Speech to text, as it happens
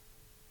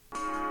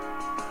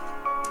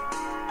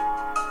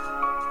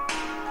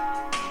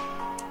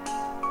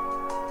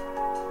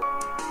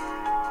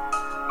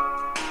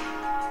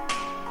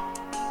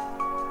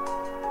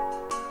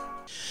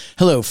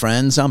Hello,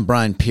 friends. I'm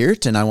Brian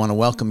Peart, and I want to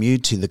welcome you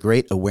to the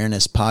Great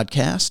Awareness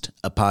Podcast,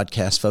 a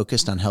podcast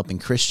focused on helping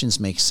Christians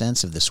make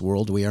sense of this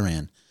world we are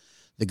in.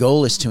 The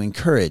goal is to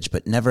encourage,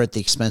 but never at the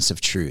expense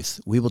of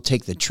truth. We will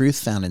take the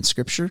truth found in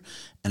Scripture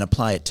and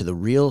apply it to the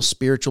real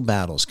spiritual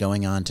battles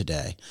going on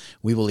today.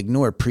 We will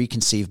ignore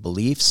preconceived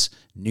beliefs,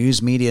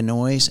 news media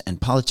noise, and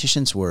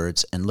politicians'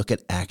 words and look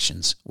at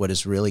actions, what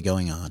is really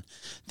going on.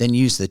 Then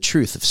use the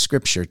truth of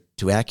Scripture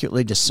to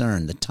accurately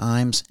discern the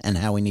times and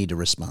how we need to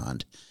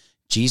respond.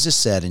 Jesus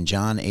said in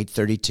John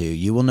 8:32,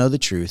 "You will know the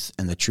truth,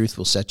 and the truth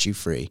will set you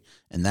free."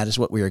 And that is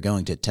what we are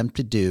going to attempt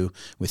to do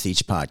with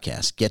each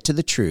podcast. Get to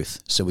the truth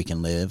so we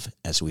can live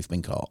as we've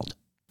been called.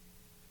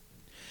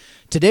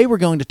 Today we're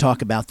going to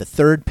talk about the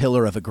third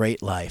pillar of a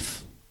great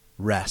life,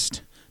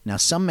 rest. Now,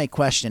 some may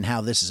question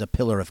how this is a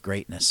pillar of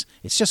greatness.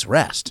 It's just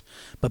rest.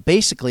 But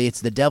basically,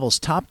 it's the devil's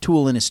top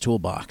tool in his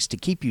toolbox to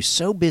keep you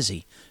so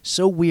busy,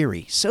 so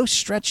weary, so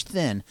stretched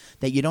thin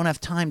that you don't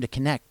have time to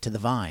connect to the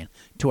vine,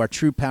 to our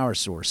true power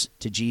source,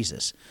 to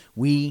Jesus.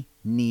 We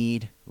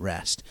need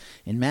rest.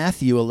 In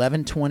Matthew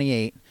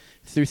 11:28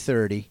 through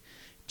 30,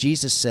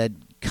 Jesus said,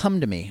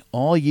 "Come to me,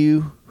 all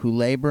you who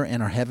labor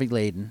and are heavy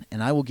laden,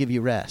 and I will give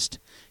you rest.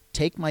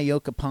 Take my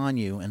yoke upon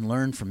you and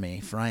learn from me,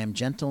 for I am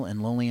gentle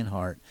and lowly in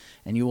heart,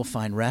 and you will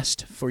find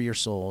rest for your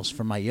souls.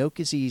 For my yoke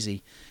is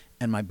easy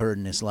and my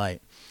burden is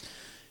light."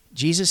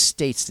 Jesus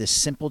states this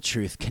simple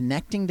truth.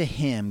 Connecting to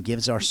him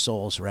gives our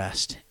souls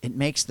rest. It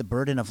makes the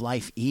burden of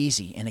life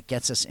easy, and it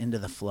gets us into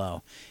the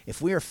flow.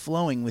 If we are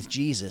flowing with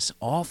Jesus,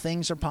 all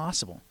things are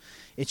possible.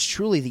 It's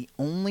truly the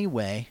only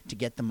way to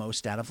get the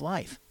most out of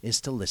life, is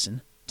to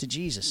listen to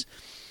Jesus.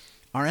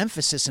 Our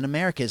emphasis in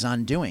America is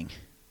on doing,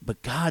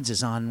 but God's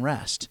is on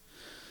rest.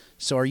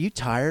 So are you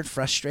tired,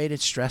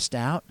 frustrated, stressed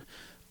out,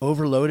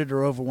 overloaded,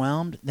 or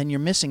overwhelmed? Then you're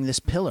missing this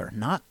pillar.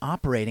 Not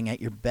operating at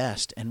your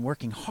best and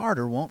working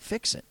harder won't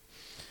fix it.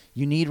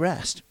 You need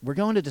rest. We're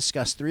going to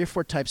discuss 3 or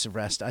 4 types of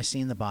rest I see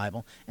in the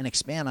Bible and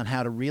expand on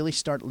how to really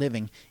start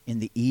living in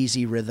the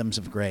easy rhythms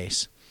of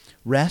grace.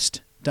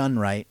 Rest, done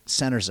right,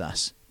 centers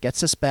us,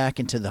 gets us back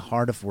into the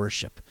heart of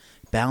worship,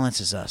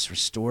 balances us,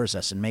 restores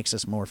us, and makes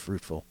us more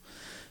fruitful.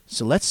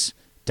 So let's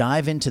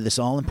dive into this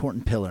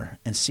all-important pillar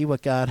and see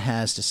what God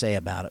has to say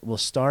about it. We'll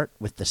start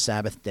with the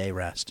Sabbath day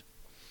rest.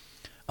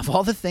 Of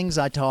all the things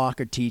I talk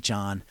or teach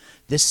on,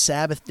 this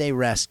Sabbath day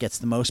rest gets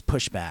the most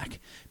pushback.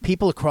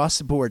 People across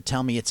the board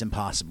tell me it's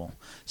impossible.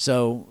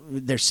 So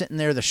they're sitting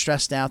there, they're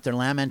stressed out, they're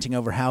lamenting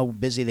over how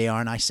busy they are,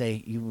 and I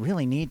say, you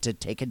really need to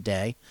take a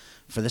day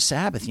for the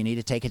Sabbath. You need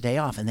to take a day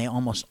off. And they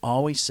almost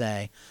always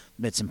say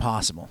it's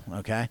impossible,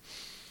 okay?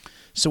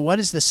 So what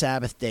is the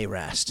Sabbath day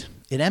rest?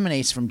 It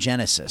emanates from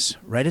Genesis,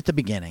 right at the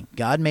beginning.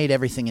 God made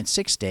everything in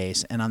 6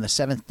 days, and on the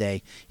 7th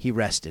day he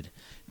rested.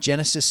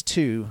 Genesis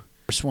 2,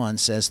 verse 1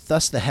 says,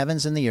 "Thus the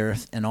heavens and the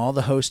earth and all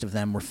the host of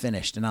them were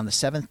finished. And on the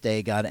 7th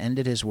day God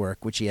ended his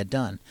work which he had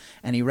done.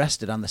 And he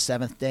rested on the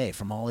 7th day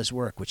from all his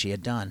work which he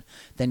had done.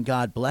 Then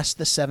God blessed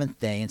the 7th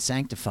day and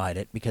sanctified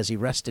it, because he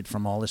rested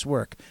from all his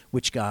work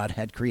which God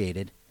had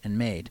created and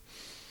made."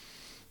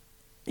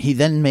 He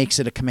then makes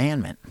it a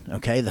commandment,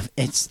 okay?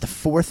 It's the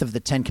 4th of the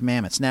 10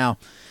 commandments. Now,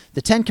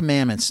 the 10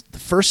 commandments, the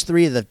first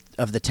 3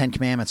 of the 10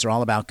 commandments are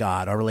all about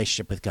God, our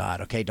relationship with God,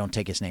 okay? Don't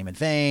take his name in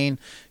vain,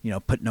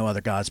 put no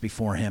other gods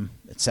before him,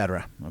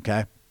 etc.,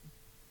 okay?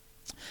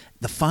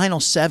 The final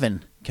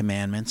 7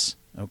 commandments,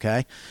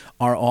 okay,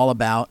 are all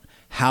about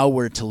how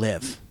we're to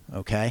live,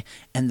 okay?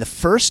 And the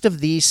first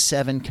of these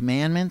 7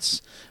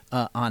 commandments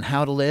on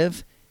how to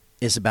live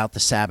is about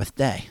the Sabbath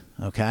day,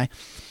 okay?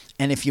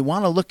 And if you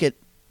want to look at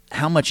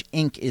how much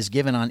ink is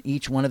given on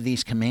each one of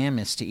these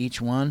commandments to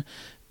each one,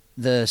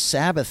 the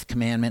Sabbath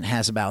commandment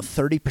has about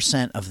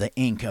 30% of the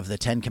ink of the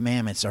 10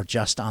 commandments are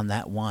just on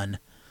that one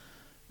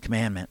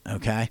commandment,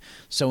 okay?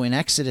 So in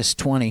Exodus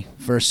 20,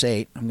 verse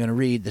 8, I'm going to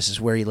read, this is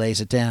where he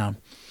lays it down.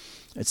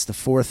 It's the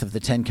 4th of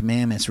the 10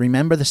 commandments.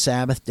 "Remember the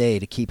Sabbath day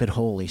to keep it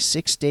holy.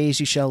 6 days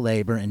you shall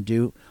labor and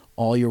do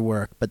all your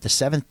work, but the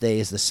 7th day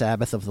is the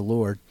Sabbath of the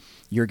Lord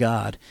your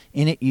God.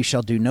 In it you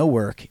shall do no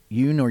work,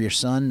 you nor your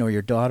son, nor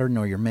your daughter,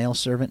 nor your male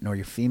servant, nor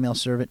your female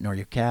servant, nor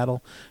your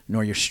cattle,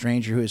 nor your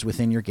stranger who is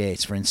within your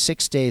gates. For in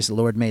 6 days the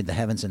Lord made the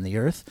heavens and the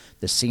earth,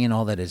 the sea and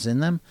all that is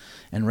in them,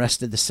 and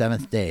rested the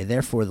 7th day.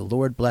 Therefore the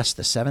Lord blessed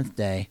the 7th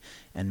day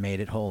and made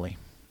it holy."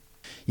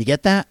 You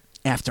get that?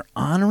 After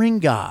honoring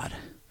God,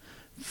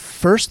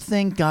 first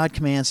thing God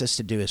commands us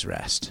to do is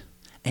rest.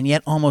 And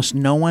yet almost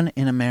no one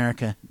in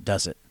America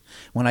does it.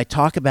 When I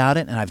talk about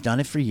it, and I've done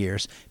it for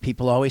years,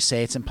 people always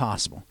say it's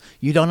impossible.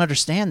 You don't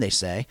understand, they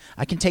say.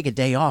 I can take a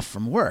day off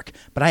from work,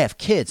 but I have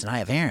kids and I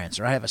have errands,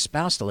 or I have a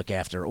spouse to look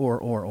after,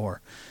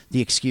 or.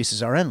 The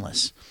excuses are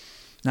endless.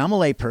 Now, I'm a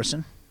lay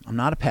person. I'm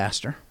not a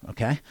pastor,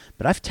 okay?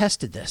 But I've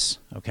tested this,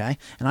 okay?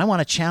 And I want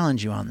to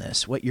challenge you on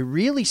this. What you're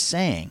really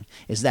saying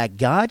is that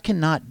God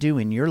cannot do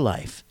in your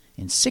life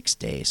in 6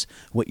 days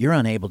what you're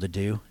unable to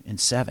do in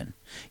 7.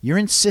 Your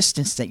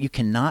insistence that you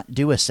cannot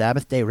do a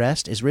Sabbath day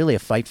rest is really a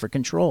fight for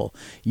control.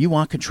 You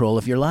want control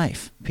of your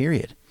life,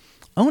 period.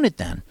 Own it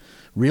then.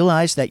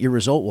 Realize that your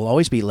result will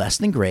always be less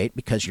than great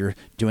because you're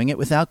doing it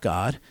without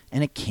God,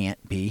 and it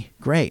can't be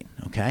great,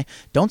 okay?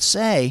 Don't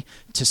say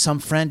to some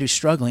friend who's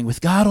struggling, with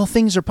God all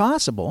things are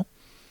possible,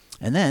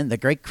 and then the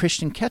great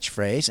Christian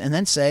catchphrase, and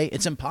then say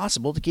it's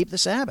impossible to keep the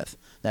Sabbath.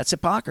 That's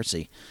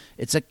hypocrisy.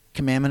 It's a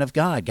commandment of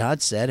God.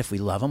 God said if we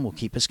love him, we'll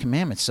keep his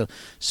commandments.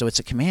 So it's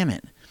a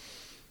commandment.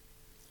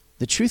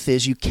 The truth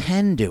is you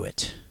can do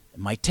it. It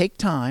might take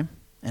time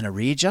and a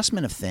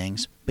readjustment of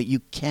things, but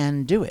you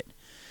can do it.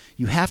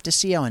 You have to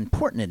see how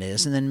important it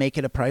is and then make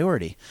it a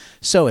priority.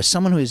 So as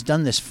someone who has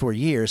done this for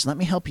years, let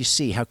me help you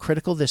see how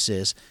critical this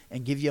is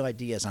and give you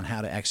ideas on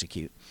how to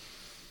execute.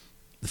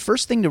 The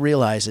first thing to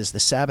realize is the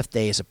Sabbath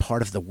day is a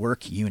part of the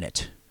work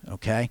unit,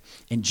 okay?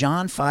 In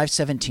John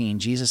 5:17,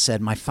 Jesus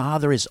said, "My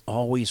Father is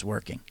always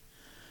working."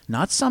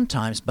 Not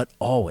sometimes, but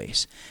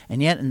always.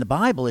 And yet in the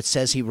Bible, it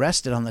says he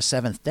rested on the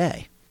seventh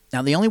day.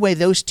 Now, the only way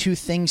those two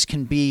things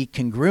can be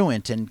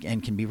congruent and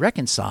can be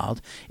reconciled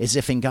is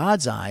if in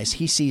God's eyes,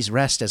 he sees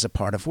rest as a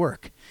part of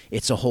work.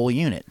 It's a whole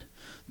unit.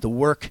 The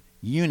work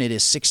unit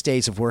is 6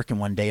 days of work and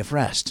 1 day of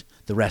rest.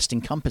 The rest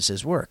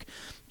encompasses work.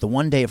 The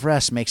 1 day of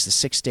rest makes the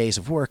 6 days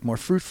of work more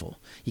fruitful.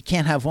 You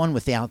can't have one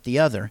without the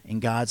other in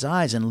God's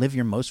eyes and live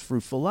your most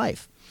fruitful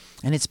life.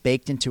 And it's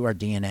baked into our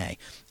DNA.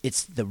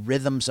 It's the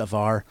rhythms of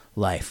our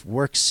life.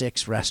 Work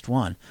 6, rest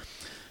 1.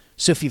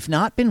 So if you've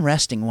not been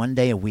resting 1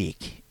 day a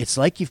week, it's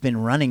like you've been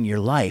running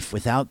your life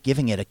without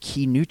giving it a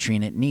key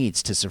nutrient it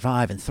needs to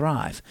survive and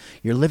thrive.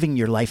 You're living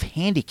your life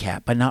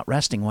handicapped by not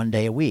resting 1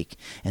 day a week.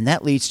 And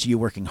that leads to you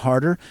working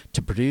harder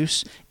to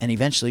produce and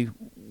eventually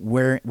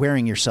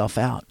wearing yourself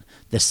out.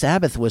 The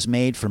Sabbath was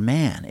made for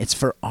man. It's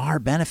for our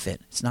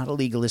benefit. It's not a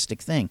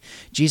legalistic thing.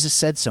 Jesus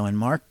said so in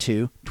Mark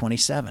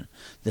 2:27.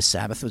 The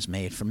Sabbath was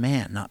made for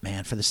man, not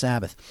man for the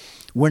Sabbath.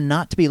 We're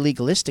not to be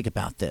legalistic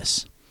about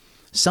this.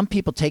 Some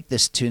people take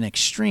this to an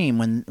extreme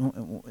when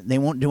they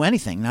won't do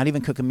anything, not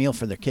even cook a meal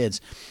for their kids.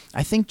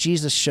 I think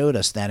Jesus showed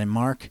us that in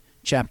Mark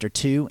chapter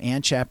 2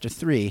 and chapter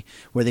 3,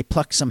 where they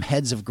plucked some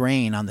heads of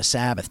grain on the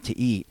Sabbath to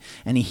eat,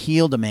 and he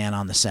healed a man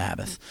on the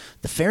Sabbath.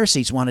 The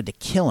Pharisees wanted to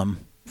kill him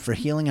for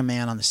healing a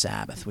man on the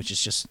Sabbath, which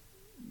is just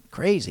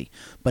crazy,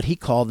 but he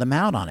called them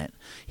out on it.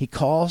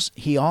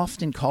 He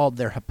often called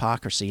their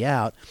hypocrisy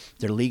out,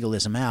 their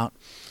legalism out,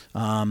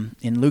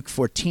 in Luke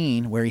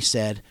 14, where he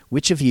said,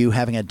 "Which of you,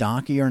 having a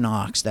donkey or an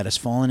ox that has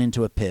fallen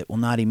into a pit, will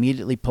not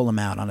immediately pull him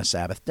out on a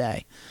Sabbath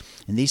day?"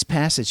 In these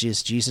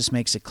passages, Jesus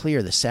makes it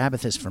clear the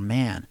Sabbath is for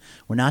man.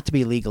 We're not to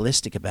be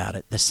legalistic about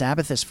it. The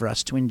Sabbath is for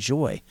us to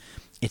enjoy.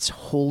 It's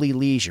holy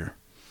leisure.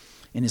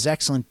 In his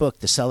excellent book,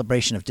 The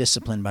Celebration of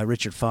Discipline by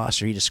Richard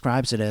Foster, he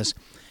describes it as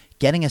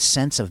getting a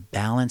sense of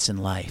balance in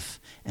life,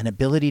 an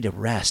ability to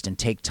rest and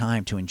take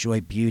time to enjoy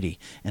beauty,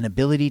 an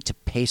ability to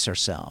pace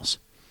ourselves.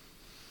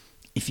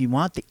 If you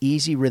want the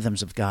easy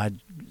rhythms of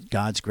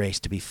God's grace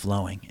to be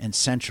flowing and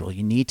central,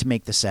 you need to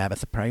make the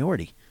Sabbath a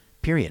priority,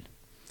 period.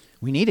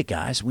 We need it,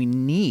 guys. We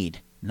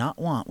need, not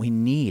want, we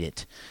need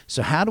it.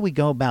 So how do we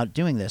go about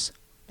doing this,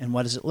 and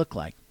what does it look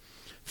like?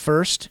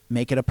 First,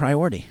 make it a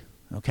priority,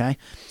 okay?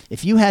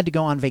 If you had to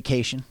go on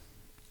vacation,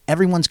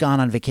 everyone's gone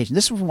on vacation.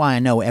 This is why I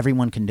know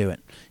everyone can do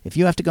it. If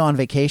you have to go on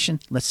vacation,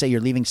 let's say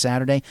you're leaving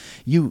Saturday,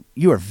 you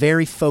are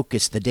very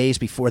focused the days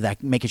before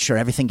that, making sure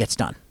everything gets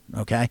done,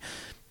 okay?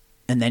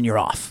 And then you're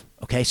off,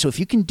 okay? So if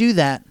you can do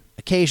that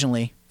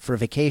occasionally for a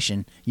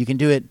vacation, you can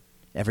do it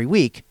every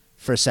week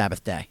for a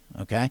Sabbath day,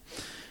 okay?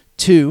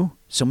 2,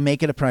 so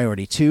make it a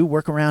priority. 2,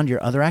 work around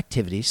your other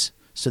activities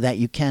so that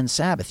you can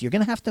Sabbath. You're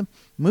going to have to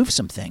move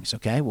some things,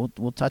 okay?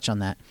 We'll touch on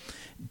that.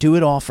 Do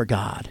it all for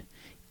God.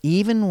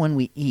 Even when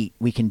we eat,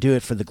 we can do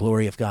it for the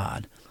glory of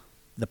God.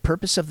 The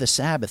purpose of the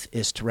Sabbath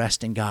is to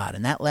rest in God,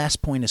 and that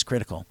last point is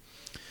critical.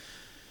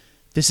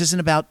 This isn't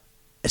about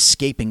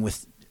escaping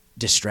with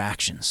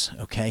distractions,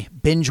 okay?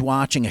 Binge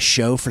watching a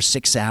show for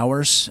 6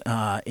 hours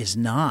is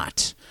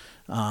not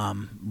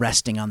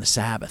resting on the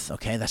Sabbath,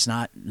 okay? That's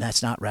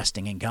not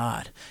resting in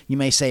God. You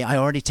may say, I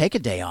already take a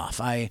day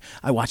off. I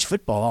watch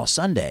football all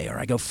Sunday, or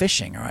I go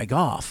fishing, or I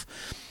golf.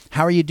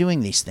 How are you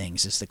doing these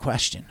things is the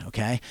question,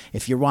 okay?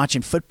 If you're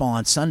watching football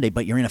on Sunday,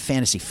 but you're in a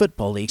fantasy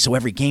football league, so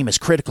every game is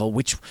critical,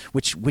 which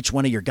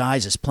one of your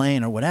guys is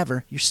playing or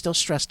whatever, you're still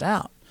stressed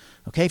out.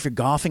 Okay, if you're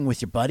golfing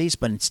with your buddies,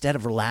 but instead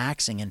of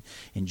relaxing and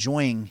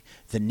enjoying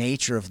the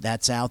nature of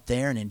that's out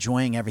there and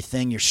enjoying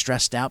everything, you're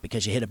stressed out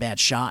because you hit a bad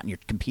shot and you're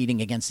competing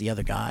against the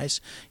other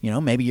guys. You know,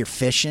 maybe you're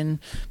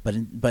fishing,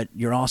 but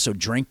you're also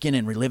drinking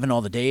and reliving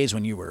all the days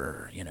when you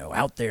were,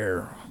 out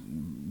there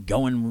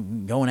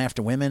going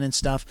after women and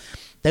stuff.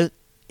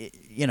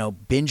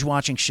 Binge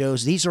watching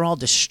shows, these are all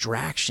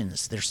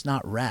distractions. There's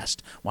not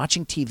rest.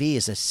 Watching TV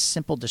is a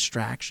simple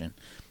distraction.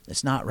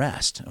 It's not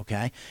rest,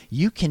 okay?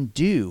 You can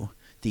do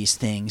these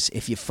things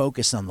if you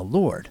focus on the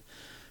Lord.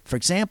 For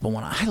example,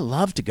 when I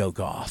love to go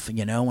golf,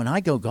 when I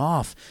go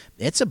golf,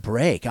 it's a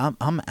break.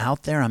 I'm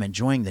out there. I'm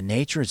enjoying the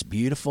nature. It's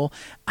beautiful.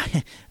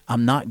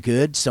 I'm not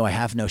good, so I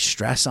have no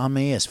stress on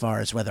me as far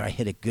as whether I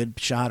hit a good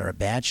shot or a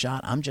bad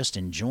shot. I'm just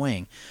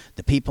enjoying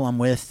the people I'm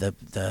with.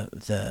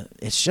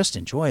 It's just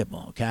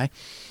enjoyable, okay?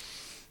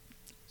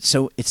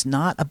 So it's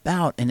not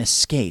about an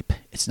escape.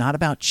 It's not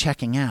about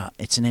checking out.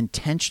 It's an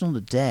intentional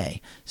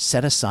day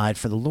set aside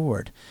for the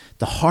Lord.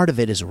 The heart of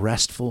it is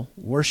restful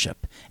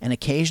worship. An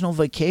occasional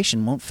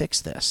vacation won't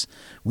fix this.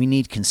 We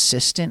need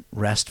consistent,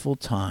 restful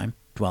time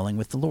dwelling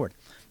with the Lord.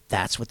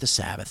 That's what the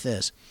Sabbath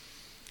is.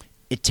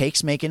 It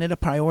takes making it a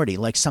priority,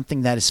 like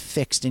something that is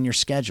fixed in your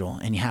schedule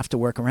and you have to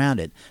work around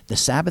it. The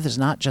Sabbath is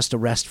not just a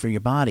rest for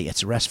your body,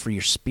 it's a rest for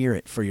your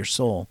spirit, for your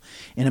soul.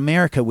 In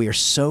America, we are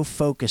so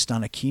focused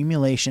on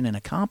accumulation and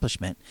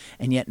accomplishment,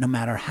 and yet no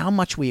matter how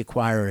much we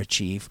acquire or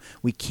achieve,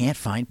 we can't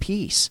find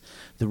peace.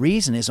 The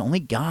reason is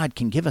only God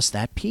can give us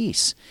that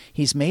peace.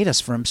 He's made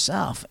us for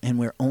himself, and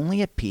we're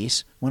only at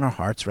peace when our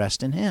hearts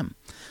rest in him.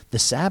 The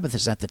Sabbath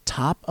is at the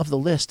top of the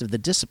list of the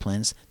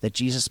disciplines that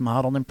Jesus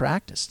modeled and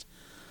practiced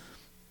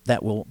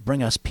that will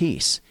bring us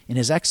peace. In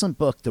his excellent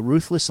book, The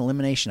Ruthless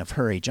Elimination of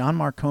Hurry, John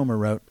Mark Comer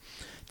wrote,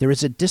 "There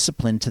is a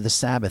discipline to the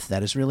Sabbath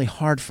that is really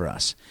hard for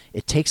us.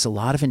 It takes a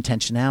lot of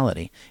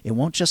intentionality. It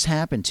won't just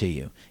happen to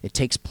you. It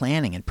takes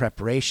planning and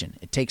preparation.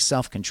 It takes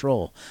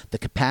self-control, the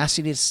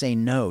capacity to say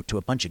no to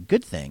a bunch of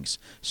good things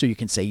so you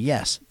can say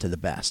yes to the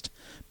best.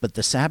 But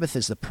the Sabbath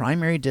is the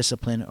primary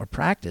discipline or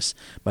practice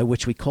by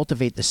which we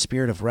cultivate the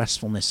spirit of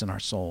restfulness in our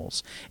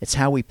souls. It's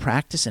how we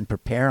practice and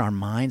prepare our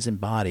minds and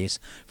bodies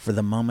for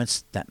the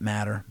moments that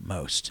matter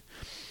most."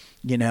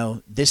 You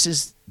know, this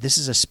is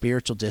a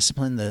spiritual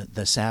discipline,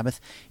 the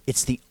Sabbath.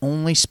 It's the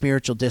only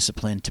spiritual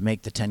discipline to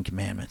make the 10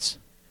 Commandments.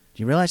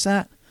 Do you realize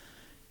that?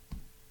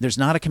 There's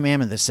not a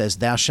commandment that says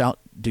thou shalt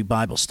do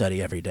Bible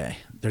study every day.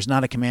 There's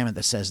not a commandment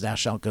that says thou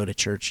shalt go to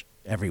church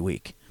every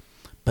week.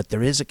 But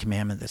there is a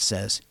commandment that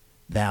says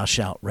thou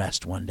shalt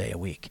rest one day a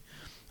week.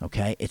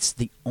 Okay? It's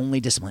the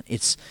only discipline.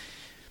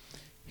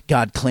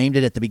 God claimed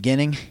it at the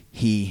beginning.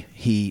 He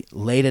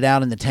laid it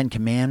out in the 10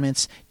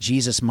 Commandments.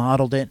 Jesus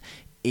modeled it.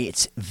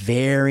 It's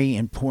very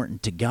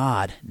important to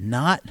God,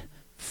 not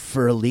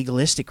for a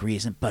legalistic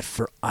reason, but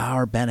for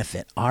our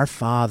benefit. Our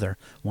Father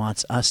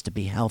wants us to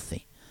be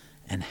healthy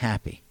and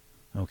happy,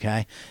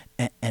 okay?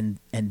 And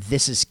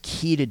this is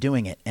key to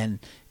doing it, and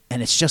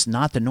it's just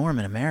not the norm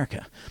in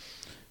America.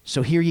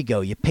 So here you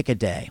go. You pick a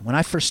day. When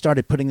I first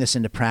started putting this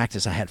into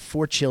practice, I had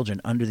 4 children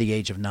under the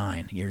age of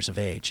 9 years of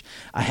age.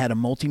 I had a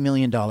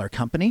multi-million-dollar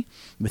company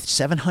with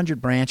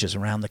 700 branches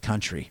around the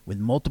country with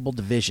multiple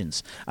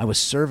divisions. I was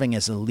serving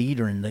as a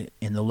leader in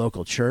the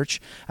local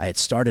church. I had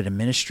started a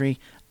ministry.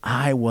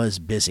 I was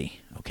busy,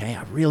 okay?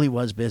 I really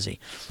was busy.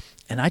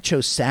 And I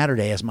chose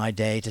Saturday as my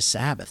day to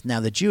Sabbath. Now,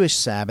 the Jewish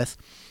Sabbath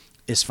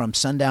is from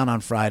sundown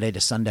on Friday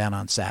to sundown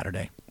on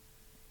Saturday.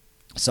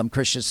 Some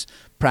Christians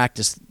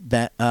practice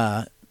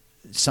that.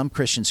 Some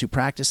Christians who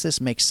practice this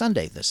make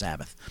Sunday the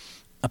Sabbath.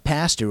 A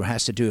pastor who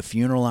has to do a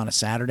funeral on a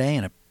Saturday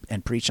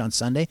and preach on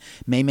Sunday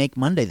may make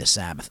Monday the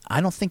Sabbath.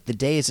 I don't think the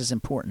day is as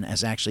important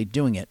as actually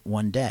doing it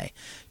one day.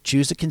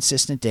 Choose a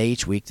consistent day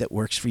each week that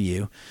works for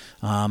you,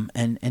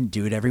 and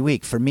do it every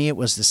week. For me, it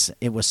was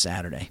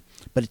Saturday,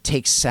 but it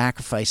takes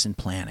sacrifice and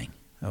planning.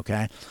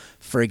 Okay,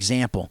 for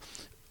example,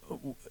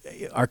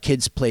 our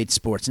kids played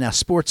sports. Now,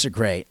 sports are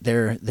great.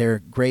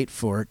 They're great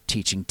for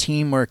teaching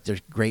teamwork. They're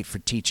great for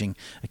teaching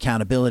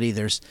accountability.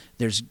 There's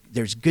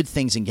good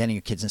things in getting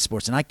your kids in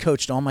sports. And I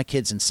coached all my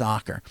kids in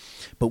soccer.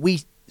 But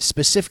we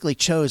specifically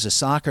chose a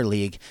soccer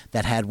league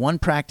that had one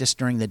practice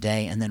during the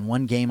day and then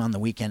one game on the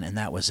weekend, and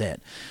that was it.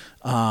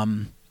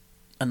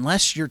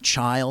 Unless your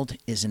child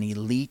is an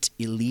elite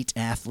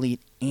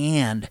athlete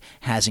and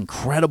has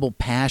incredible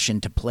passion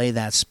to play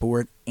that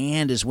sport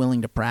and is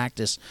willing to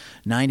practice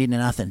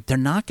 90-0, they're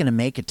not going to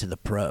make it to the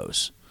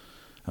pros.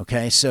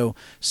 Okay, so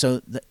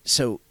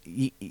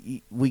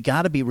we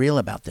got to be real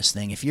about this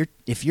thing. If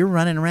you're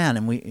running around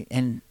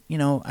and you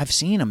know, I've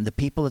seen them, the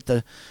people at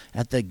the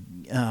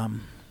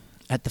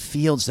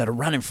fields that are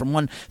running from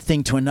one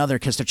thing to another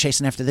because they're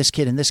chasing after this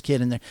kid,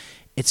 and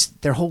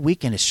their whole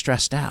weekend is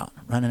stressed out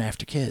running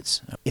after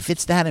kids. If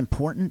it's that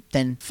important,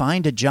 then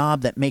find a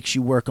job that makes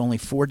you work only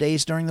 4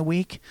 days during the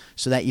week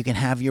so that you can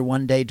have your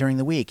one day during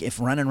the week. If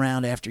running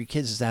around after your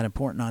kids is that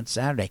important on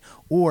Saturday,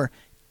 or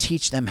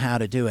teach them how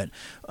to do it.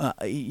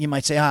 You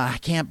might say, I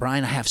can't,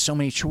 Brian, I have so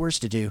many chores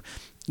to do.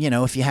 You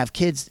know, if you have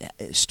kids,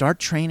 start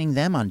training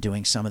them on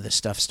doing some of this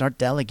stuff. Start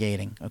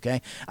delegating,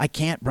 okay? I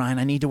can't, Brian,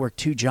 I need to work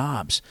 2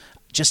 jobs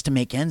just to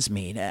make ends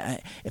meet.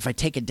 If I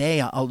take a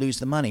day, I'll lose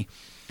the money.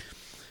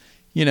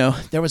 You know,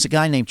 there was a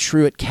guy named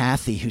Truett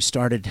Cathy who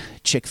started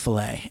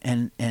Chick-fil-A,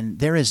 and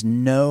there is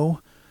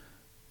no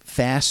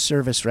fast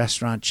service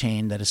restaurant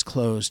chain that is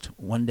closed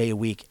one day a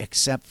week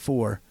except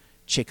for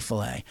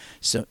Chick-fil-A.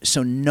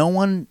 So no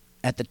one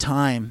at the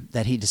time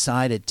that he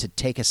decided to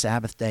take a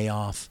Sabbath day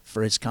off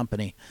for his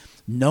company,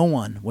 no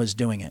one was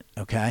doing it,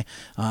 okay?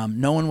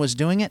 No one was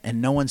doing it,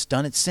 and no one's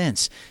done it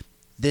since.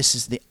 This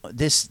is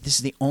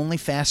the only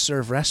fast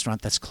serve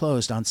restaurant that's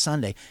closed on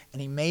Sunday,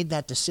 and he made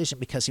that decision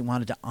because he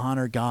wanted to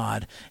honor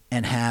God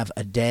and have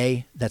a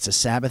day that's a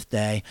Sabbath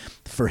day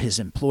for his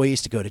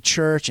employees to go to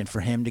church and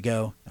for him to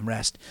go and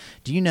rest.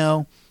 Do you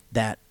know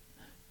that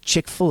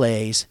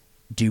Chick-fil-A's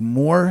do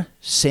more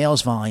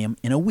sales volume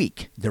in a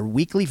week? Their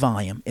weekly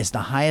volume is the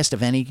highest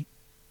of any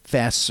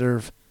fast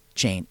serve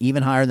chain,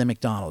 even higher than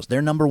McDonald's.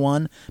 They're number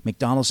one.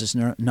 McDonald's is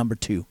number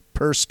two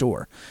per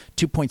store.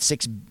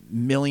 2.6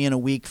 million a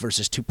week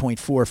versus 2.4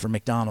 for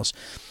McDonald's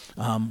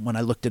when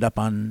I looked it up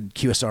on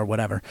QSR,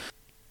 whatever.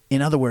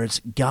 In other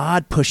words,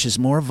 God pushes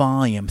more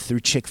volume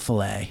through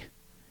Chick-fil-A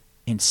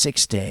in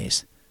 6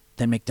 days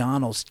than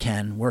McDonald's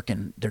can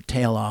working their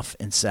tail off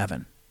in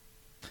 7.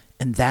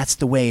 And that's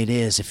the way it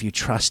is if you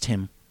trust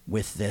him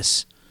with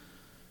this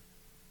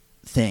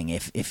thing.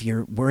 If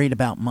you're worried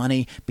about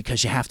money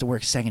because you have to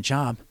work a second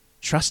job,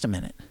 trust him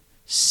in it.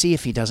 See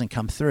if he doesn't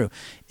come through.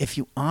 If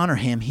you honor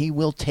him, he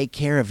will take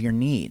care of your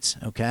needs,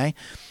 okay?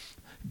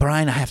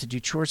 Brian, I have to do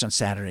chores on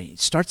Saturday.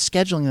 Start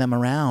scheduling them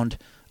around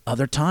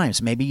other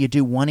times. Maybe you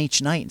do one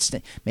each night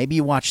instead. Maybe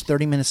you watch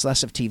 30 minutes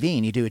less of TV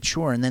and you do a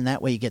chore, and then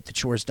that way you get the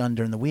chores done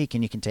during the week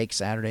and you can take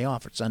Saturday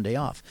off or Sunday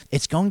off.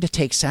 It's going to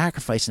take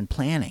sacrifice and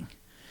planning.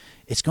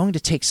 It's going to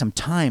take some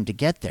time to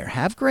get there.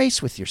 Have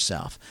grace with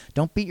yourself.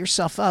 Don't beat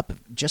yourself up.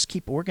 Just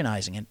keep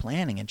organizing and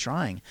planning and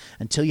trying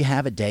until you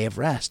have a day of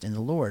rest in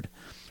the Lord.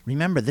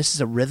 Remember, this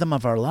is a rhythm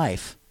of our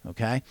life,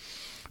 okay?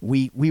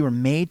 We were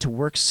made to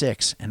work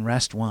 6 and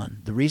rest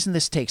 1. The reason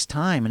this takes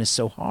time and is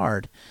so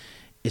hard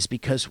is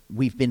because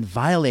we've been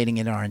violating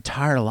it our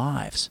entire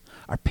lives.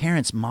 Our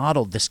parents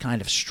modeled this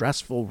kind of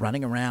stressful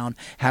running around,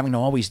 having to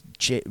always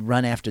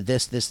run after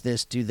this,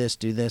 do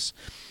this.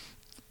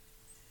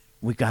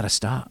 We've got to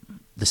stop.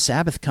 The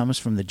Sabbath comes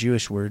from the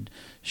Jewish word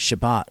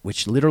Shabbat,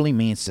 which literally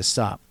means to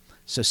stop.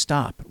 So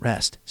stop,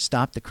 rest,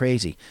 stop the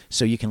crazy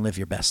so you can live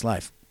your best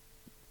life.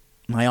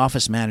 My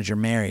office manager,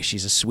 Mary,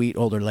 she's a sweet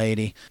older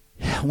lady.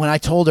 When I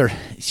told her,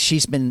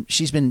 she's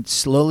been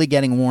slowly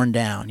getting worn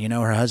down. You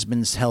know, her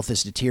husband's health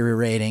is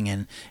deteriorating,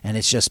 and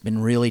it's just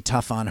been really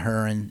tough on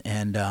her.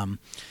 And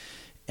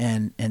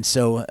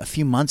so a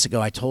few months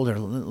ago, I told her,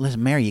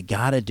 listen, Mary, you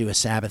got to do a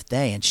Sabbath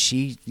day. And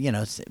she,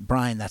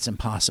 Brian, that's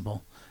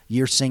impossible.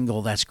 You're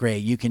single, that's great.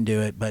 You can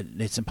do it, but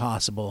it's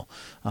impossible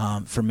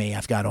for me.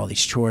 I've got all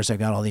these chores. I've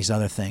got all these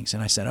other things.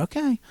 And I said,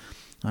 okay.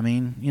 I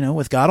mean,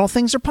 with God, all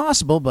things are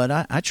possible, but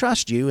I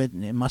trust you. It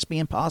must be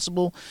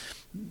impossible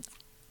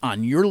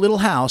on your little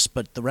house,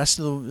 but the rest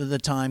of the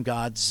time,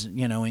 God's,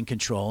 in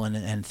control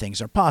and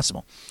things are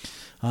possible.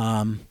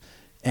 And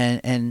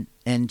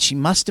she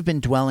must have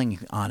been dwelling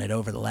on it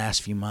over the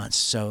last few months.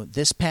 So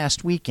this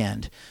past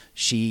weekend,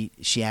 she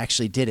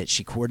actually did it.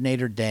 She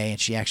coordinated her day, and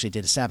she actually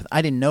did a Sabbath.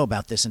 I didn't know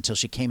about this until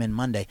she came in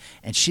Monday,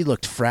 and she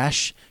looked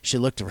fresh. She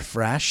looked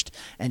refreshed,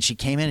 and she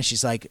came in and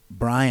she's like,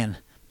 Brian,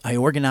 I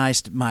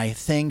organized my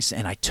things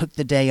and I took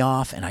the day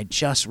off and I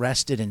just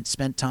rested and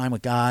spent time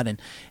with God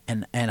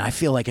and I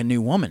feel like a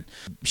new woman.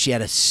 She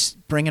had a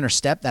spring in her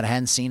step that I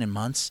hadn't seen in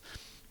months.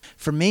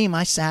 For me,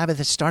 my Sabbath,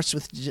 it starts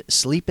with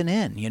sleeping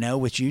in,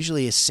 which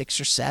usually is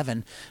 6 or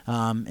 7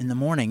 in the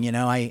morning.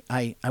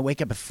 I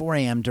wake up at 4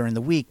 a.m. during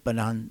the week, but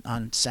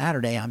on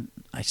Saturday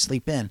I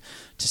sleep in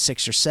to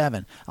 6 or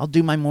 7. I'll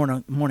do my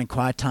morning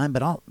quiet time,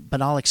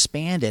 but I'll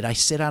expand it. I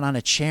sit out on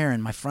a chair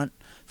in my front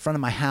of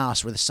my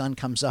house where the sun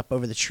comes up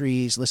over the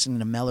trees, listening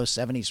to mellow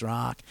 70s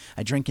rock.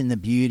 I drink in the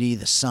beauty,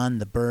 the sun,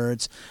 the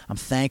birds. I'm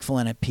thankful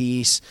and at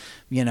peace.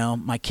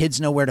 My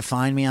kids know where to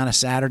find me on a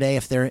Saturday.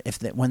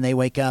 When they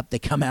wake up, they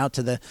come out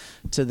to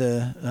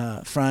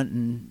the front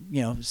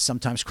and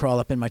sometimes crawl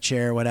up in my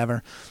chair or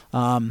whatever.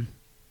 And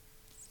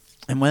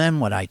then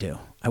what I do,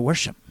 I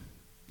worship.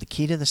 The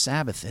key to the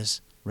Sabbath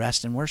is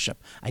rest and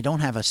worship. I don't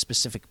have a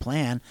specific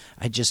plan.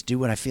 I just do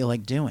what I feel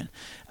like doing.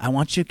 I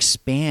want you to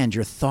expand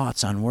your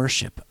thoughts on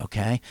worship,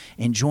 okay?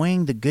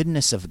 Enjoying the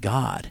goodness of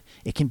God.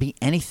 It can be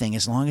anything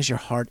as long as your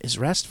heart is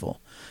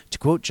restful. To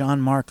quote John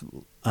Mark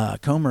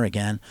Comer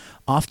again,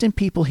 often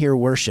people hear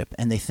worship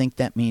and they think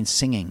that means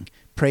singing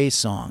praise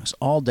songs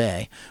all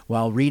day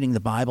while reading the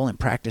Bible and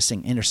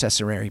practicing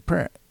intercessory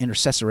prayer.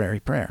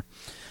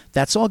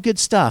 That's all good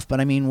stuff,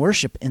 but I mean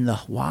worship in the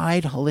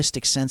wide,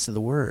 holistic sense of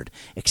the word.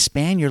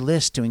 Expand your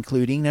list to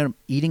include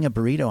eating a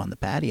burrito on the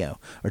patio,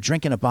 or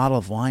drinking a bottle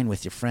of wine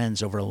with your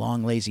friends over a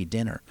long, lazy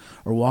dinner,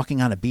 or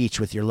walking on a beach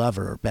with your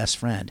lover or best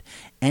friend.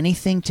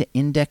 Anything to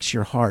index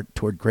your heart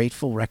toward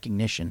grateful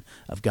recognition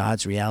of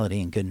God's reality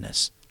and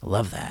goodness. I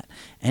love that.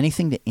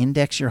 Anything to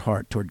index your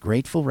heart toward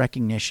grateful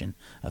recognition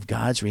of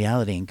God's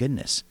reality and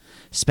goodness.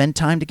 Spend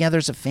time together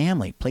as a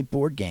family. Play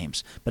board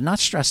games, but not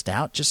stressed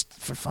out, just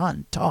for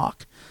fun.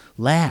 Talk.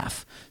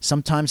 Laugh.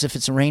 Sometimes if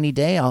it's a rainy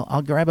day,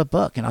 I'll grab a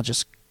book and I'll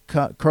just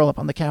curl up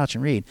on the couch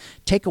and read.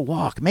 Take a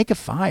walk. Make a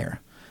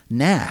fire.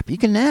 Nap. You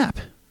can nap.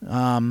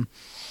 On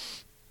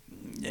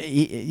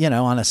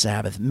a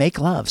Sabbath. Make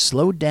love.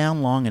 Slow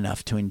down long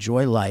enough to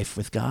enjoy life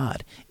with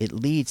God. It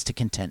leads to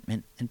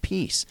contentment and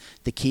peace.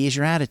 The key is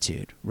your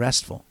attitude.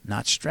 Restful,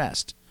 not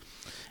stressed.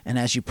 And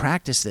as you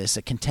practice this,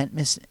 a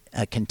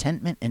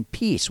contentment and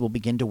peace will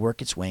begin to work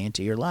its way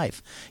into your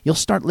life. You'll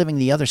start living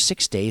the other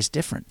 6 days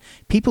different.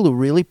 People who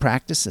really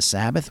practice the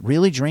Sabbath,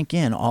 really drink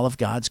in all of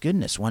God's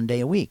goodness 1 day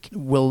a week,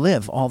 will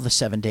live all the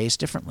 7 days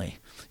differently.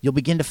 You'll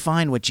begin to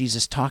find what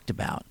Jesus talked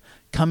about.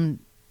 Come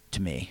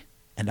to me,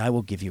 and I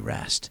will give you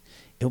rest.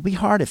 It'll be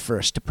hard at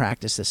first to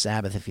practice the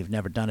Sabbath if you've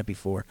never done it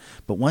before,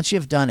 but once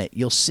you've done it,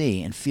 you'll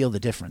see and feel the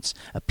difference.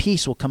 A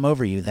peace will come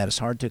over you that is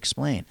hard to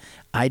explain.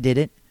 I did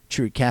it.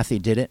 True, Kathy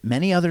did it.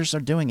 Many others are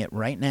doing it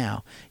right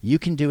now. You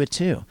can do it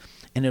too,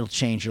 and it'll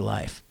change your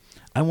life.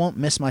 I won't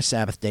miss my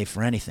Sabbath day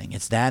for anything.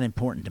 It's that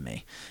important to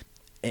me.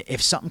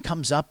 If something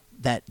comes up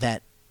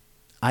that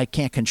I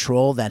can't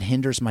control, that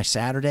hinders my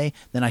Saturday,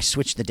 then I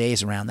switch the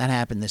days around. That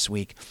happened this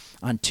week.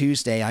 On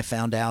Tuesday, I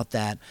found out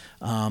that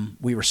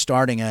we were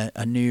starting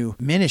a new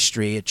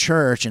ministry at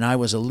church, and I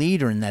was a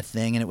leader in that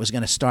thing, and it was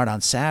going to start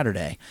on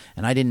Saturday.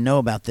 And I didn't know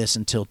about this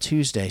until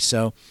Tuesday.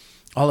 So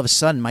all of a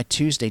sudden, my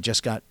Tuesday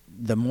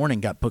the morning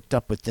got booked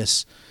up with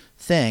this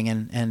thing,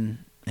 and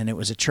it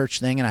was a church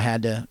thing, and I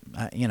had to,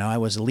 I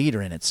was a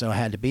leader in it, so I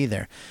had to be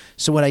there.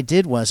 So what I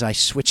did was I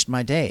switched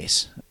my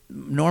days.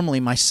 Normally,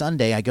 my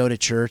Sunday, I go to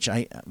church.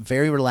 I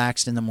very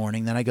relaxed in the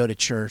morning. Then I go to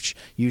church,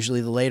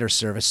 usually the later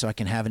service, so I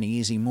can have an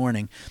easy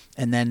morning.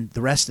 And then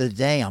the rest of the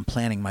day, I'm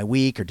planning my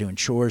week or doing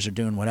chores or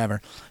doing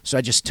whatever. So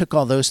I just took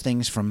all those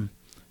things from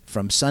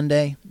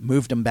Sunday,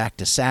 moved them back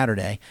to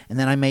Saturday, and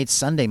then I made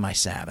Sunday my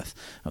Sabbath.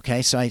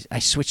 Okay, so I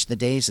switched the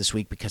days this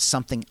week because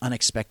something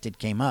unexpected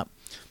came up.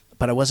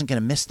 But I wasn't going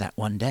to miss that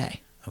one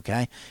day,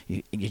 okay?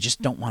 You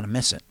just don't want to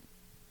miss it.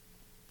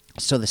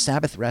 So the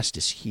Sabbath rest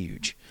is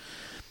huge.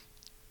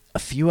 A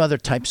few other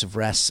types of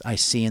rests I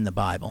see in the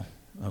Bible,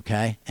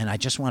 okay? And I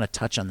just want to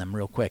touch on them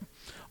real quick.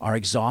 Are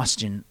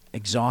exhaustion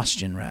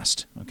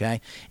rest, okay?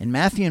 In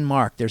Matthew and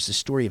Mark, there's the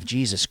story of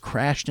Jesus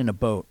crashed in a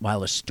boat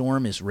while a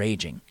storm is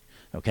raging,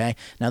 okay?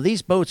 Now,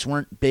 these boats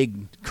weren't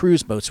big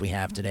cruise boats we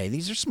have today.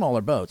 These are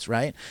smaller boats,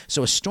 right?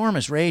 So a storm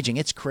is raging.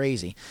 It's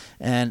crazy.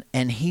 And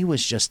he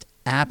was just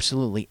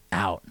absolutely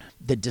out.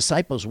 The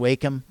disciples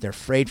wake him. They're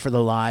afraid for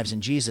their lives,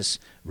 and Jesus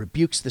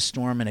rebukes the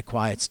storm, and it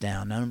quiets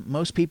down. Now,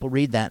 most people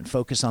read that and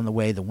focus on the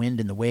way the wind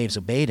and the waves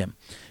obeyed him,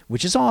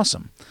 which is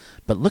awesome.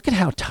 But look at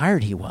how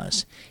tired he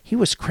was. He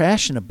was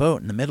crashing a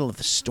boat in the middle of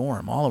the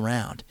storm all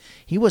around.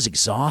 He was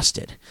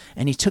exhausted,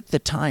 and he took the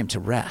time to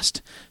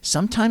rest.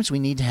 Sometimes we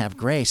need to have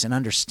grace and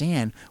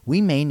understand we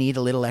may need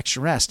a little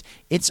extra rest.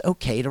 It's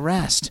okay to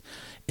rest.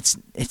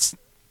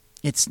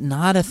 It's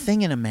not a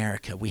thing in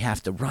America. We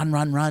have to run,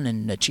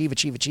 and achieve,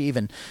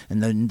 and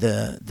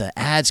the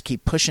ads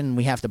keep pushing.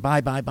 We have to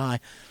buy.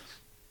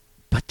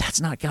 But that's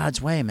not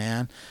God's way,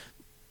 man.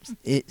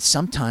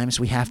 Sometimes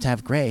we have to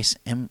have grace,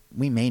 and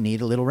we may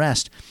need a little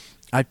rest.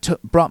 I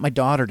brought my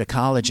daughter to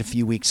college a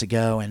few weeks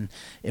ago, and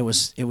it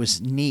was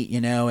neat,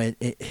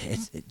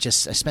 It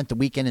just I spent the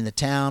weekend in the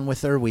town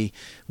with her.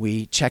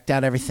 We checked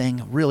out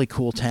everything. Really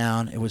cool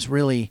town. It was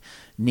really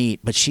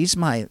neat. But she's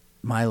my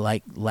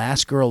like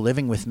last girl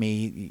living with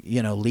me,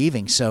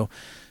 leaving. So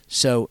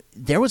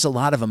there was a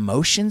lot of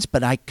emotions,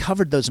 but I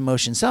covered those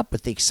emotions up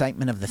with the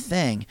excitement of the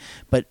thing.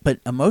 But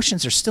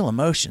emotions are still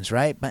emotions,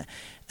 right? But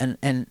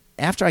and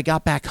after I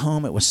got back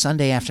home, it was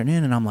Sunday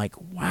afternoon, and I'm like,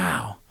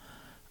 wow,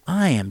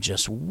 I am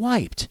just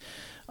wiped.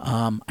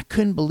 I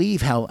couldn't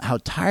believe how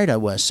tired I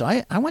was. So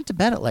I went to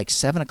bed at like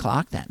 7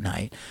 o'clock that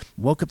night,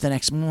 woke up the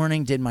next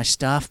morning, did my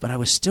stuff, but I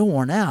was still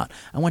worn out.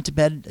 I went to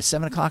bed at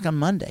 7 o'clock on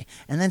Monday,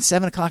 and then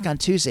 7 o'clock on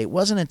Tuesday. It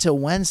wasn't until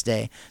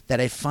Wednesday that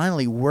I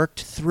finally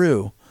worked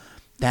through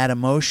that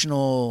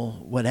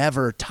emotional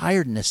whatever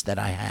tiredness that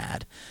I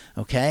had,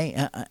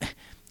 okay?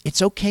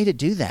 It's okay to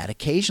do that.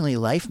 Occasionally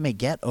life may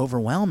get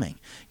overwhelming.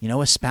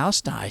 A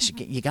spouse dies.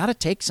 You got to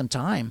take some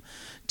time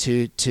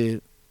to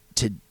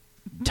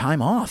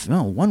time off,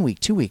 1 week,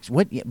 2 weeks,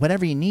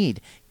 whatever you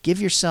need.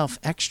 Give yourself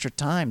extra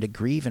time to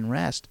grieve and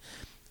rest.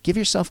 Give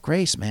yourself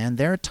grace, man.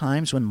 There are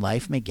times when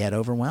life may get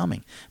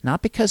overwhelming,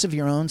 not because of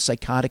your own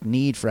psychotic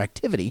need for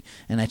activity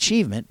and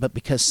achievement, but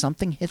because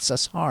something hits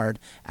us hard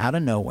out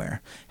of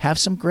nowhere. Have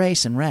some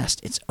grace and rest.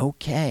 It's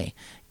okay.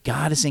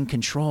 God is in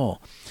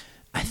control.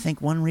 I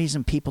think one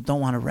reason people don't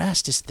want to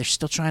rest is they're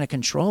still trying to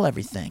control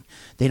everything.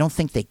 They don't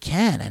think they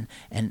can,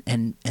 and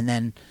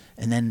then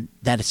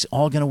that it's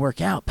all going to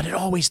work out. But it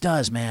always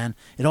does, man.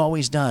 It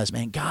always does,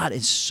 man. God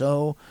is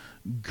so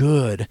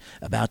good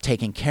about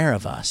taking care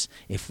of us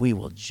if we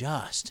will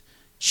just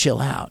chill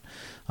out.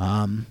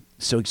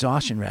 So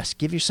exhaustion rest.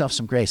 Give yourself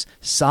some grace.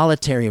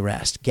 Solitary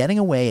rest. Getting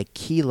away at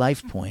key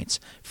life points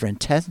for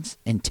intense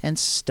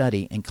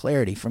study and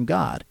clarity from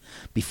God.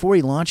 Before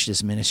he launched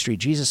his ministry,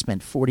 Jesus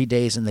spent 40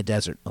 days in the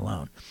desert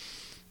alone.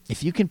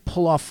 If you can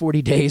pull off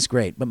 40 days,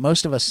 great. But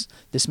most of us,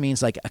 this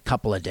means like a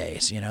couple of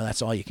days.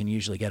 That's all you can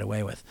usually get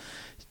away with.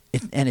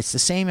 And it's the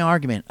same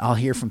argument I'll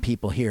hear from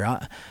people here.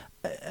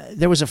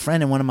 There was a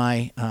friend in one of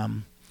my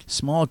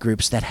small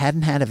groups that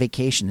hadn't had a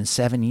vacation in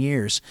 7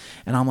 years.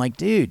 And I'm like,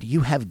 dude,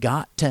 you have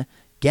got to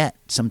get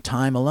some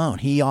time alone.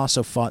 He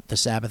also fought the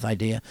Sabbath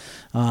idea.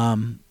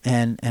 And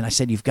I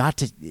said, you've got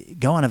to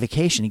go on a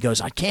vacation. He goes,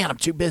 I can't, I'm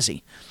too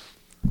busy.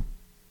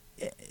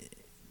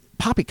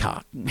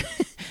 Poppycock.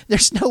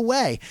 There's no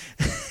way.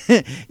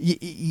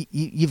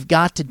 You've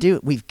got to do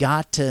it. We've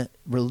got to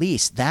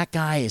release. That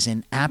guy is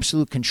in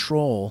absolute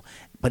control,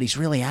 but he's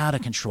really out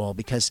of control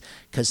because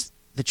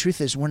the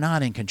truth is we're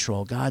not in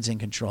control. God's in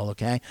control,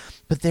 okay?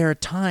 But there are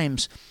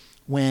times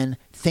when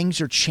things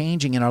are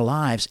changing in our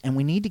lives and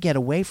we need to get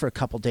away for a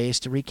couple days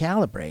to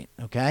recalibrate,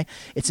 okay?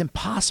 It's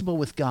impossible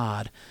with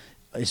God,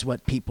 is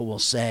what people will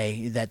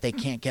say, that they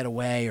can't get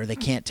away or they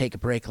can't take a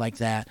break like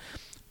that.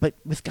 But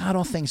with God,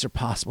 all things are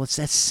possible. It's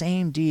that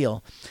same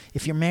deal.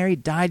 If you're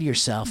married, die to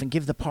yourself and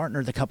give the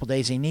partner the couple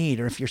days they need.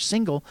 Or if you're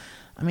single,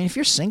 if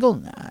you're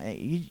single,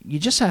 you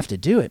just have to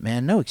do it,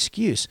 man. No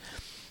excuse.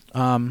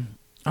 I'm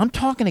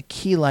talking to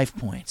key life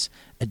points: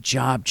 a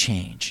job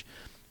change,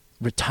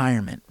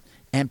 retirement,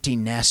 empty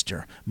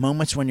nester,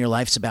 moments when your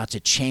life's about to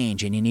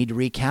change and you need to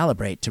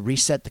recalibrate, to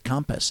reset the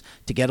compass,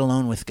 to get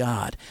alone with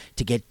God,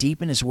 to get deep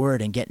in His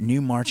Word and get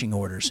new marching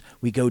orders.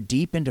 We go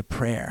deep into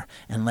prayer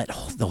and let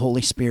the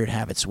Holy Spirit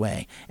have its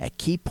way. At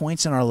key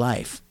points in our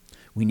life,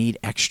 we need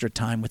extra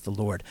time with the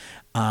Lord.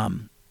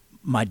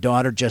 My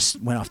daughter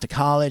just went off to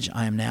college.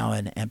 I am now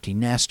an empty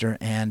nester,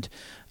 and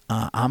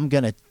I'm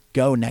going to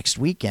go next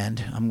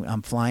weekend.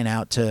 I'm flying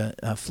out to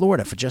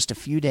Florida for just a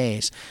few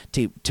days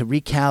to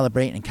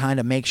recalibrate and kind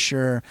of make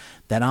sure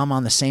that I'm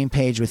on the same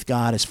page with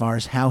God as far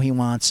as how He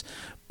wants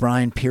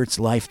Brian Peart's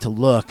life to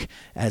look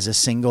as a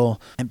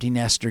single empty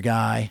nester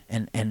guy,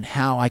 and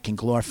how I can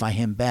glorify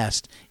Him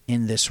best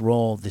in this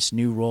role, this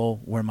new role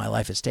where my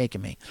life has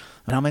taken me.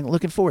 And I'm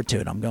looking forward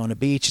to it. I'm going to the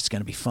beach. It's going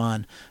to be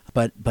fun.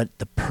 But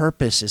the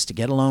purpose is to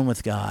get alone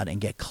with God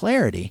and get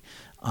clarity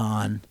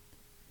on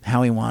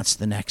how He wants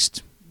the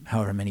next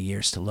however many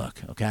years to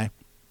look, okay?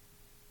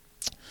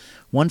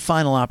 One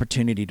final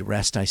opportunity to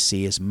rest I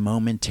see is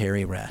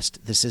momentary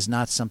rest. This is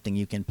not something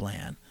you can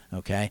plan,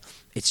 okay?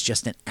 It's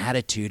just an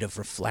attitude of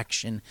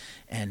reflection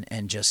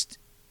and just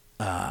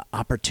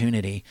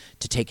opportunity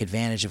to take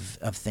advantage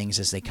of things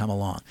as they come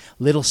along.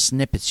 Little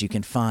snippets you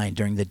can find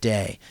during the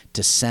day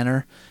to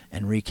center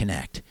and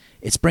reconnect.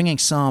 It's bringing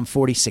Psalm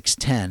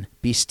 46:10,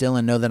 "Be still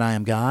and know that I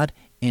am God,"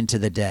 into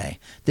the day.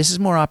 This is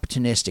more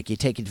opportunistic. You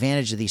take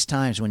advantage of these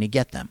times when you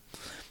get them.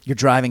 You're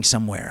driving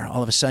somewhere.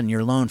 All of a sudden, you're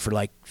alone for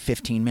like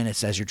 15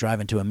 minutes as you're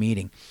driving to a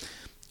meeting.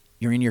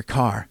 You're in your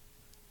car.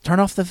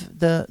 Turn off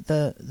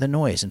the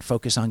noise and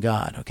focus on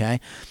God, okay?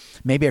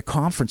 Maybe a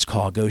conference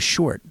call goes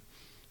short.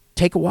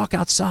 Take a walk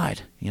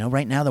outside.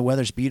 Right now the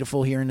weather's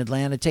beautiful here in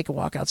Atlanta. Take a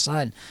walk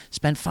outside and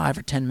spend 5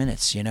 or 10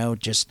 minutes,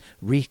 just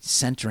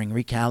recentering,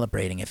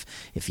 recalibrating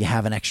if you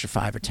have an extra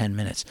 5 or 10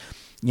 minutes.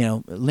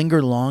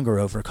 Linger longer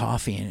over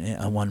coffee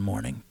one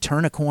morning.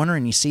 Turn a corner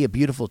and you see a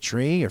beautiful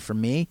tree. Or for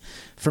me,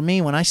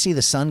 when I see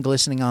the sun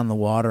glistening on the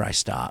water, I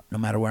stop, no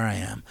matter where I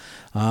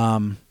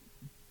am.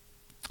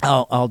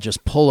 I'll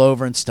just pull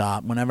over and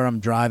stop whenever I'm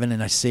driving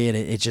and I see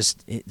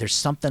it. There's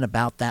something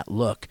about that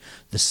look,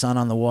 the sun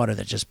on the water,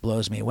 that just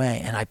blows me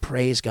away. And I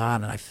praise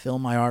God and I fill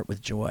my heart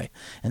with joy.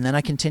 And then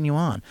I continue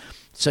on.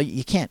 So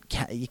you can't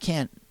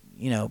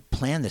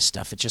plan this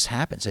stuff. It just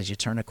happens as you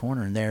turn a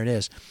corner, and there it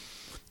is.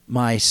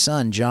 My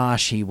son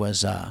Josh, he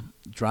was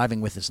driving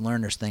with his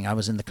learners thing. I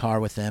was in the car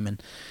with him,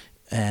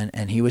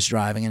 and he was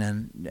driving, and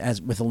then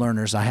as with the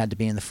learners, I had to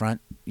be in the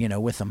front,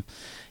 with him.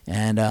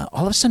 And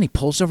all of a sudden, he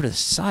pulls over to the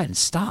side and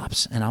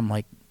stops, and I'm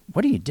like,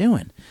 "What are you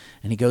doing?"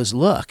 And he goes,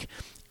 "Look,"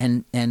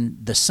 and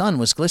the sun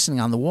was glistening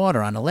on the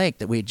water on a lake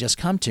that we had just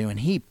come to, and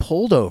he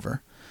pulled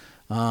over.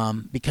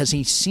 Because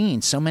he's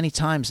seen so many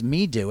times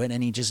me do it,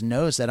 and he just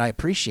knows that I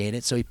appreciate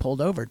it, so he pulled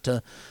over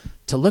to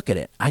look at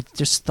it. I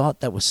just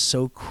thought that was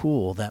so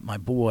cool that my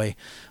boy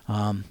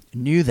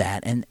knew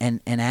that and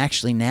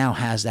actually now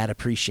has that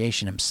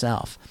appreciation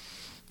himself.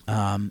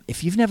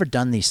 If you've never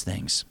done these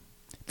things,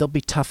 they'll be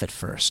tough at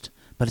first,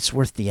 but it's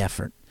worth the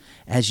effort.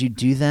 As you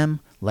do them,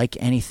 like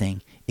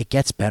anything, it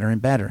gets better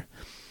and better.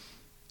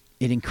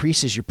 It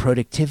increases your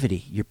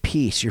productivity, your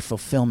peace, your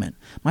fulfillment.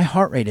 My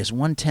heart rate is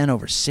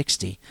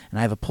 110/60, and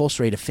I have a pulse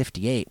rate of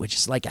 58, which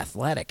is like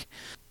athletic.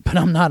 But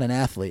I'm not an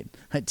athlete,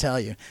 I tell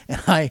you.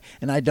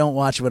 And I don't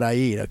watch what I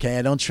eat, okay?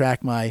 I don't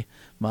track my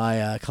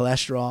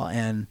cholesterol,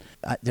 and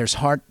there's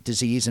heart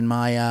disease in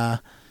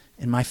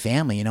my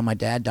family. My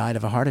dad died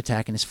of a heart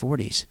attack in his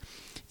 40s.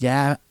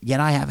 Yeah, yet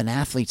I have an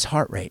athlete's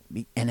heart rate,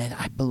 and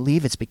I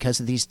believe it's because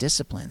of these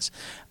disciplines.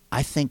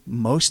 I think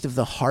most of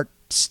the heart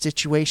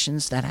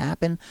situations that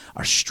happen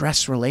are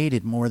stress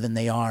related more than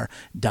they are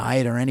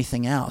diet or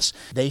anything else.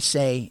 They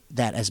say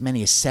that as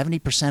many as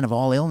 70% of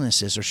all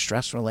illnesses are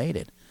stress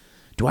related.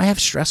 Do I have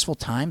stressful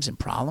times and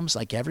problems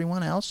like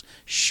everyone else?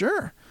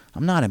 Sure,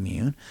 I'm not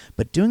immune,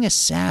 but doing a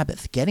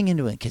Sabbath, getting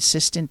into a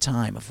consistent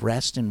time of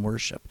rest and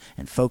worship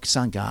and focus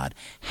on God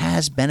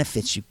has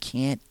benefits you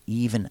can't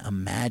even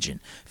imagine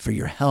for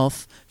your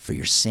health, for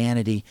your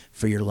sanity,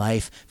 for your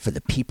life, for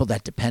the people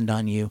that depend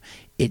on you.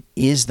 It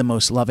is the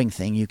most loving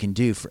thing you can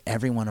do for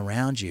everyone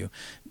around you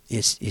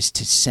is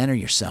to center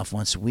yourself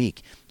once a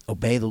week.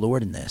 Obey the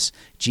Lord in this.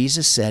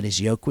 Jesus said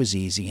his yoke was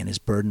easy and his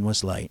burden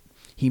was light.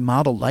 He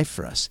modeled life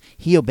for us.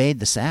 He obeyed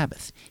the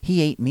Sabbath.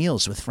 He ate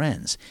meals with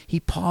friends.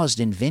 He paused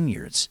in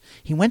vineyards.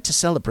 He went to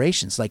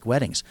celebrations like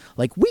weddings,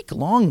 like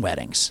week-long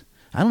weddings.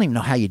 I don't even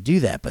know how you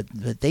do that, but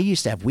they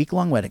used to have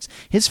week-long weddings.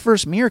 His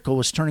first miracle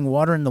was turning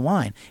water into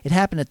wine. It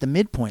happened at the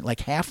midpoint,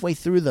 like halfway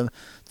through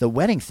the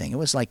wedding thing. It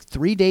was like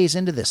 3 days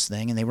into this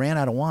thing, and they ran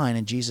out of wine,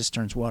 and Jesus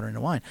turns water into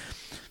wine.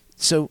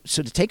 So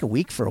to take a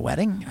week for a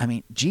wedding, I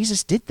mean,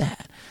 Jesus did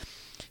that.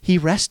 He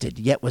rested,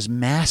 yet was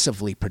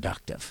massively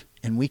productive,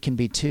 and we can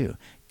be too.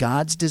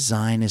 God's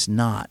design is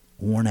not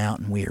worn out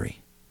and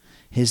weary.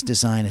 His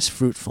design is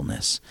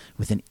fruitfulness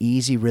with an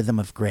easy rhythm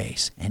of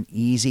grace, an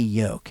easy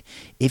yoke.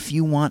 If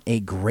you want a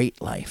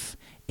great life,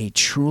 a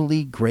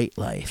truly great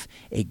life,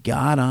 a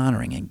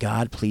God-honoring and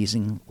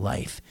God-pleasing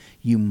life,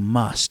 you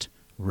must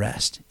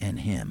rest in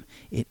Him.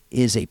 It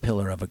is a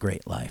pillar of a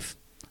great life.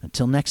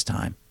 Until next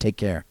time, take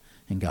care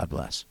and God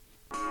bless.